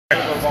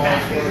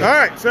All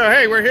right, so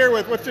hey, we're here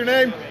with, what's your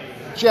name?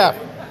 Jeff.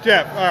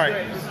 Jeff, all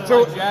right.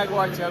 So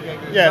Jaguar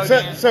tailgate.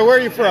 yeah, so where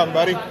are you from,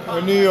 buddy?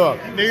 New York.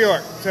 New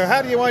York. So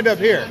how do you wind up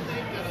here?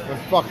 The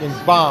fucking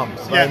bombs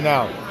right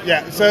now.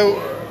 Yeah, so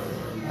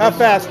how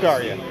fast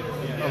are you?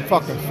 I'm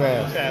fucking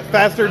fast. Yeah,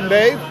 faster than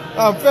Dave?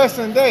 I'm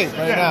faster than Dave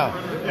right now.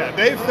 Yeah,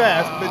 Dave's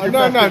fast, but you're No,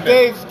 faster than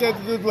Dave. Dave's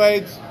got good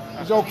legs.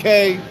 He's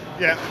okay.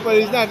 Yeah. But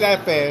he's not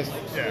that fast.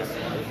 Yeah.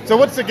 So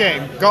what's the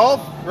game?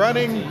 Golf,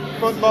 running,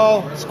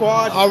 football,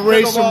 squash? I'll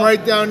race him pickleball?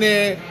 right down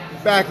there,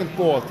 back and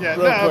forth. Yeah,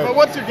 real quick. but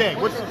what's your game?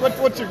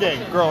 What's your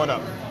game growing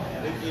up?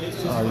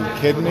 Are you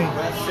kidding me?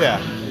 Yeah.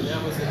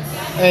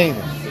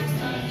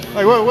 Anything.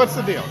 Like, what's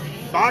the deal?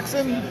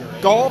 Boxing?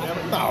 Golf?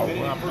 No, I'm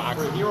not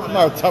boxing. I'm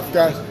not a tough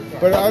guy.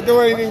 But I'll do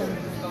anything.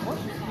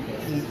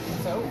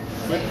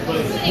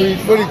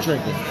 What are you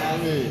drinking?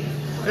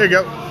 There you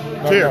go.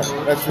 No, Cheers.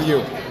 no, that's for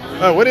you.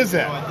 Oh, what is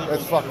that?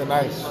 That's fucking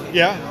nice.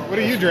 Yeah? What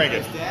are you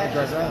drinking? I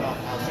drink that.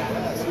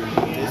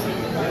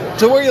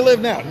 So where you live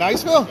now?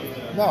 Niceville?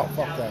 No,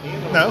 fuck that.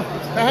 No.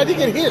 Now, how'd you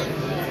get here?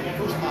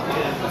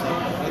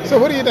 So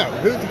what do you know?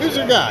 Who's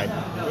your guy?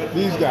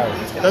 These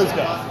guys. Those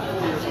guys.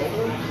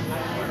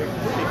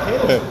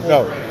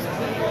 No.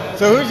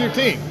 So who's your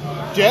team?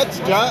 Jets?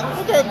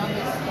 Giants? Okay.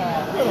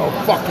 No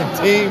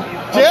fucking team.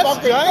 Jets? I'm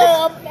fucking, Giants?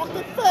 yeah, I'm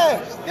fucking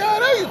fast. Yeah, I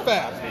know you're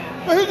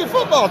fast. But who's your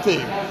football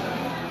team?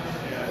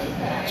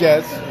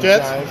 Jets.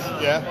 Jets? Giants.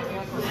 Yeah.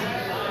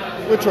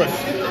 Which one?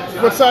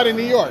 What side of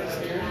New York?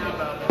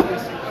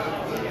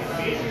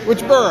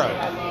 Which borough?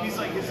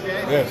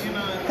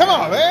 Yes. Come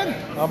on,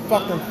 man. I'm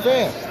fucking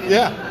fast.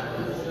 Yeah.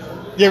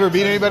 You ever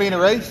beat anybody in a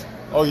race?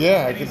 Oh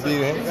yeah, I can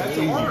beat him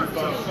easy.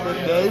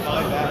 Dave?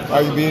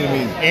 I can beat him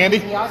easy. Andy?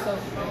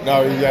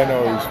 No, I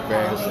know he's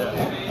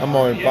fast. I'm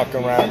only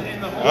fucking around.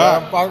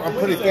 I'm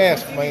pretty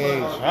fast for my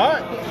age. All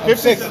right. I'm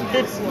 60.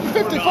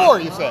 54,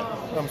 you said.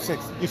 I'm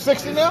 60. You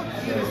 60 now?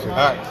 Yeah,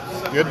 All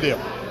right. Good deal.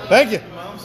 Thank you.